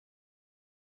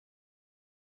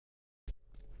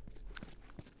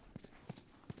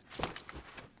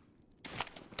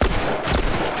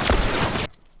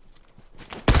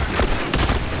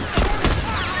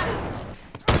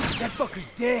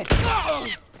fucker's dead.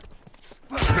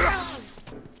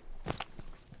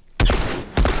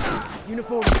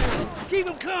 Uniform down. Keep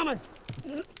him coming.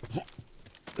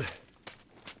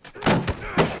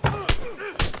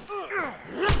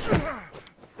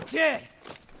 Dead.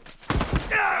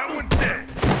 That one's dead.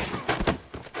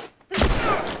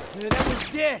 Yeah, that one's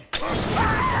dead.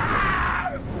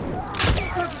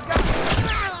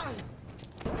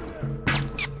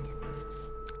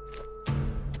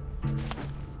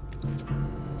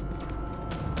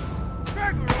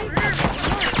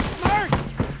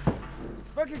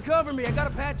 Fucking cover me, I gotta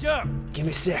patch up. Give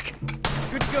me a sec.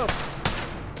 Good to go.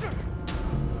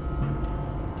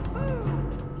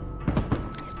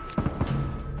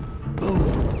 Boom.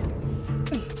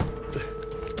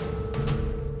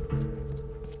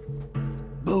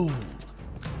 Boom.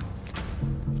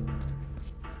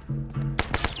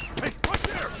 Hey, what's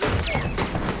there?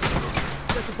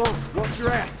 Set the bomb. Watch your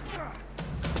ass.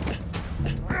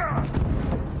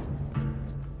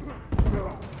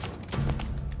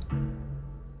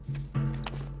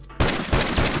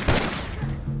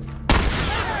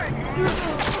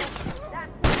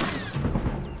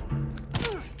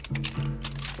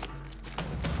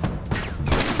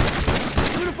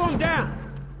 Uniform down.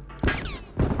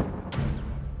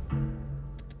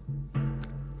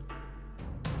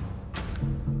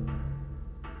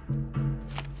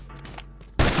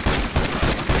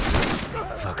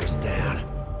 Fucker's down.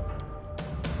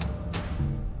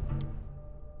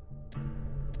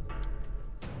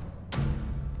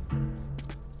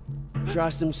 Try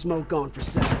some smoke on for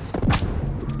size.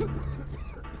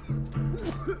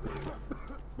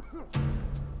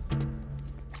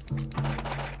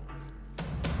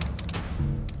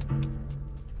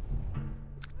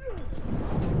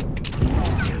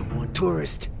 Down one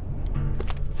tourist.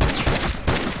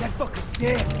 That fucker's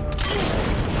dead.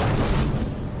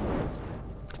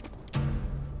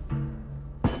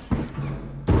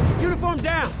 Uniform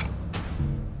down!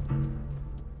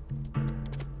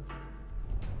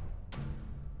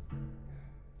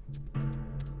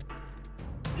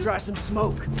 Try some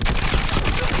smoke.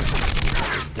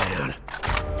 He's down.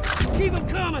 Keep him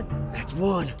coming! That's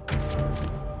one.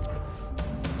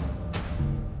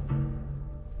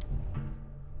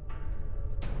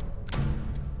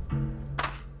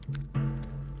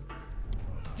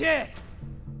 Dead!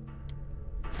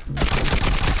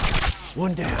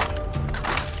 One down.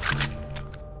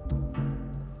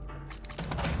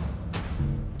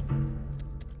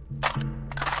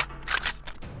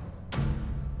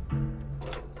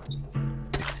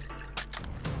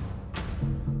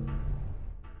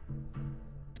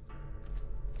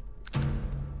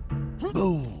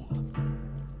 Boom.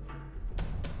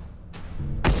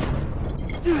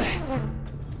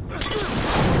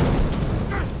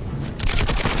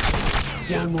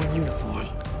 Down one uniform.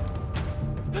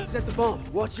 Set the bomb.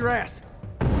 Watch your ass.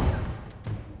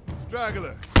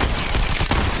 Straggler.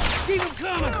 Keep him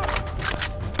coming!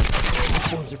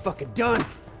 Uniforms are fucking done.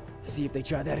 See if they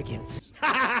try that again.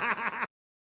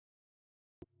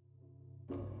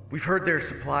 We've heard there are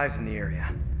supplies in the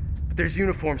area, but there's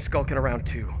uniforms skulking around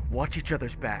too. Watch each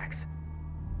other's backs.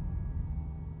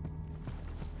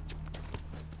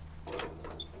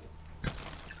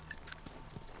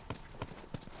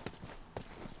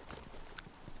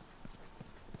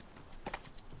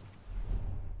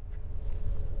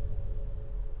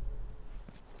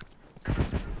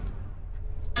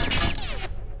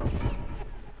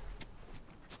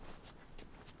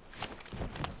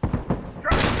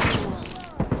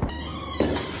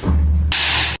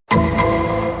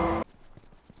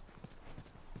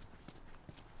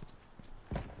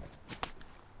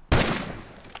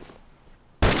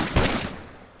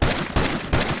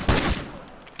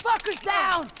 Fuckers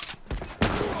down!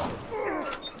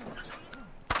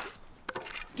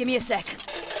 Give me a sec.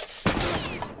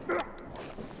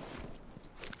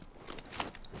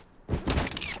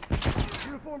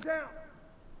 Uniform down!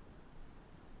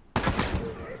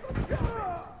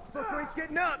 Fucker ain't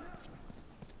getting up!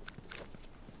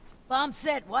 Bomb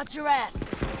set, watch your ass.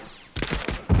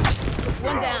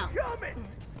 One down. Coming!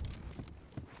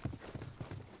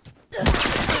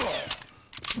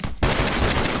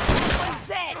 One's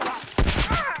dead!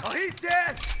 Oh, he's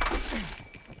dead!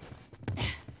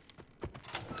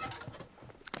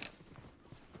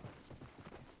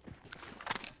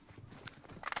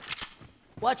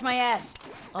 Watch my ass.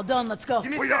 All done, let's go.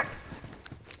 Give me Wait a up!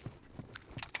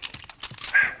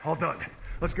 sec. All done.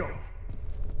 Let's go.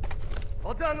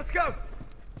 All done, let's go!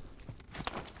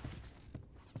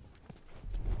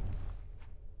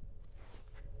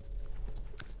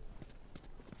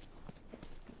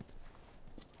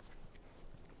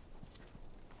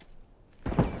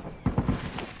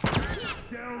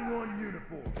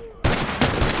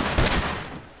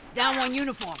 Down one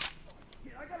uniform.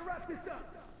 I gotta wrap this up.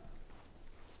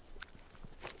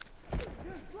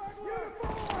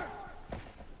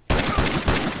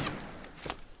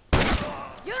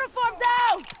 Uniform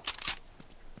down!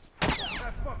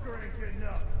 That fucker ain't getting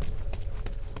up.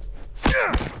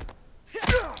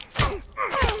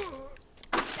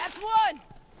 That's one!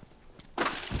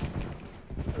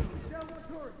 Down one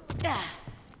turret. Ah.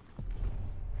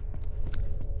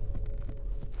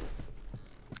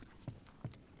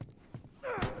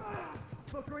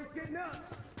 Fucker ain't getting up.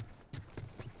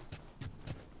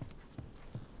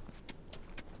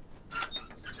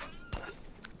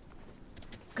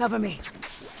 Cover me.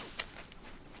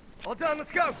 All done,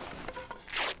 let's go!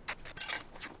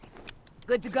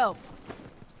 Good to go.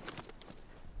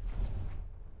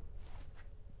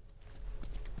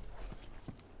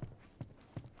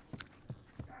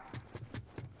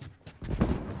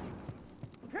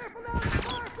 Careful now,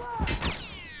 Firefly!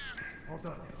 All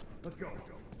done. Let's go.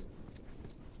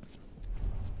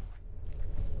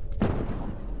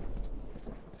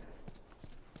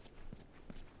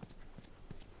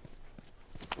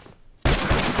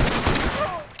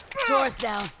 Doors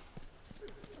down.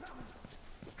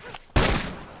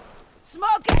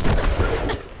 Smoke it!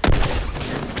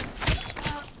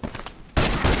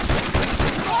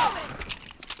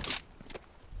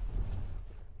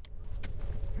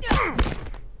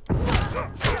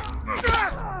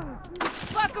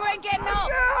 Fucker ain't getting up!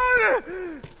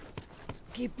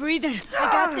 Keep breathing. I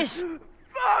got this.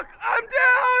 Fuck! I'm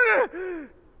down!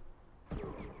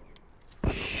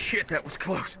 Shit, that was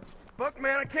close. Fuck,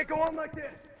 man, I can't go on like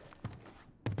this.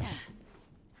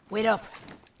 Wait up.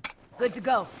 Good to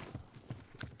go.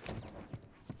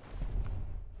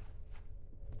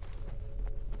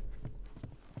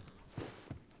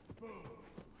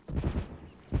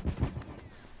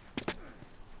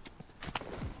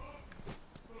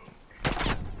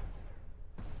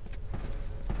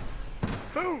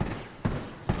 Boom!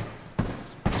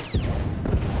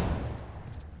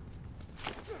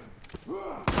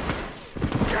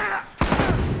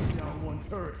 Down one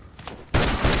turret.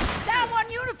 Down one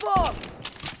uniform!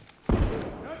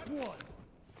 That's one.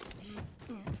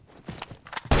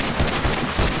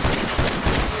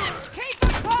 Keep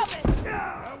them coming!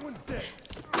 That one's dead.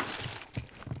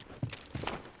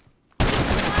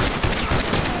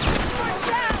 One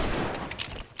down!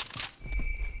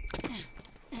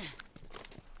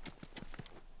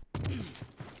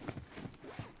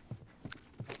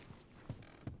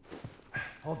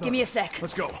 All done. Give me a sec.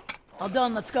 Let's go. All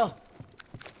done, let's go.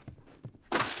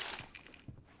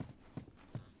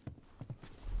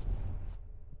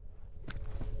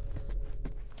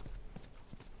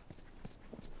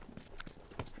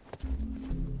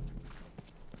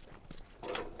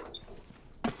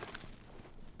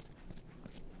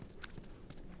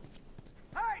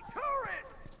 Hey, turret!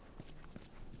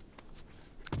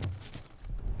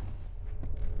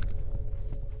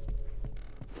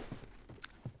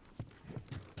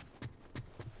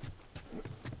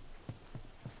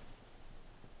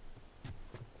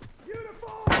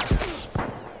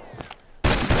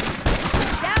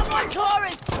 Down one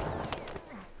tourist!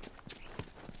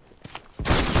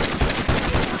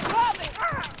 Coming!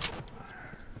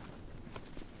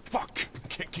 Fuck.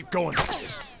 Can't keep going.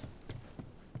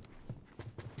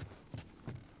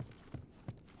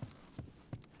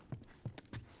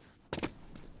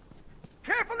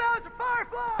 Careful now, it's a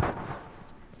firefly!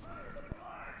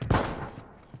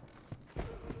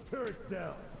 Turret's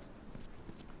down.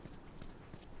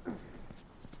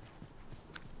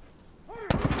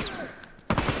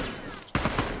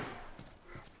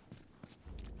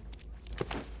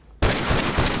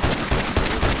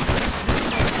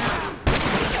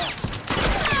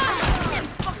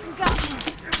 Fucking got me!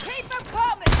 Keep them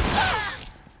coming!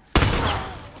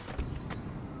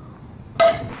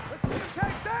 Let's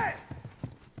take that!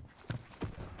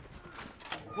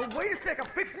 Well, wait a sec, I'm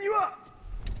fixing you up!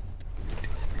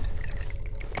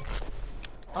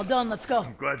 All done, let's go.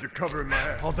 I'm glad you're covering my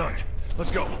ass. All done.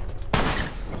 Let's go.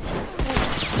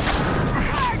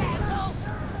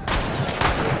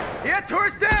 Yeah,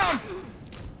 turret's down!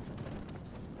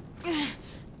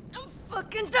 I'm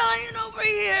fucking dying over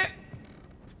here!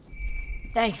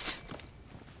 Thanks.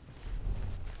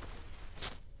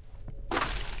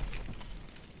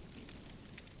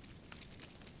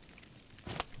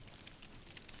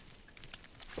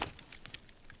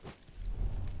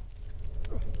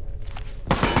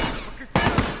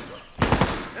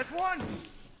 That's one!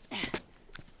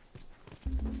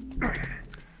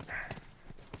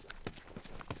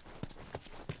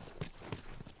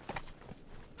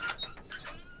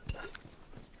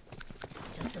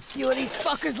 Just a few of these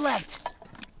fuckers left.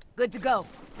 Good to go.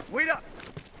 Wait up!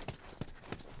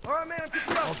 Alright, man, I'm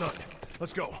picking up! All done.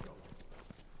 Let's go.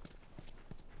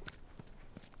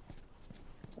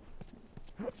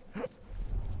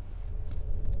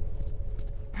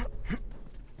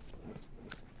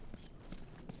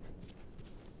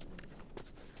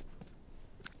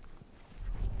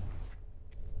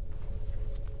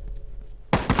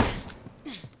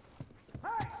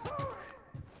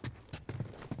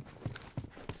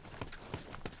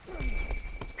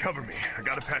 Cover me. I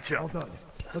gotta patch up. All done.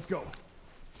 Let's go.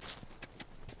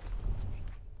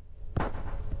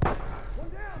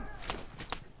 One down.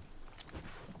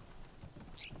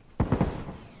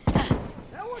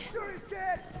 That one sure is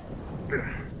dead.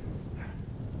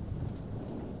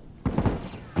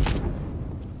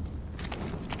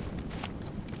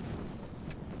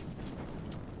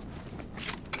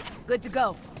 Good to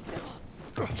go.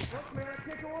 Look, man, I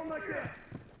can't go on like this.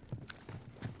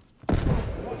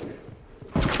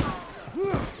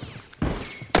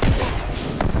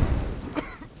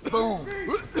 Boom.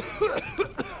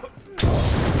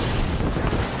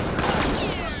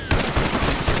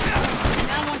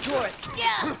 Now one tourist.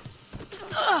 Yeah.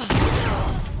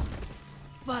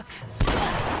 Fuck.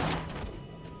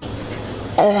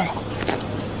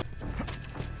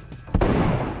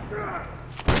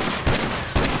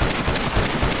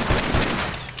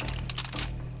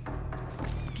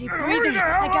 Keep breathing.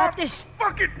 I got this.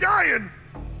 Fucking dying!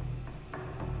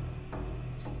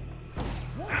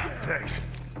 Thanks.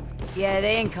 Yeah,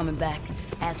 they ain't coming back.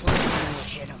 Assholes are gonna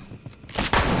hit 'em.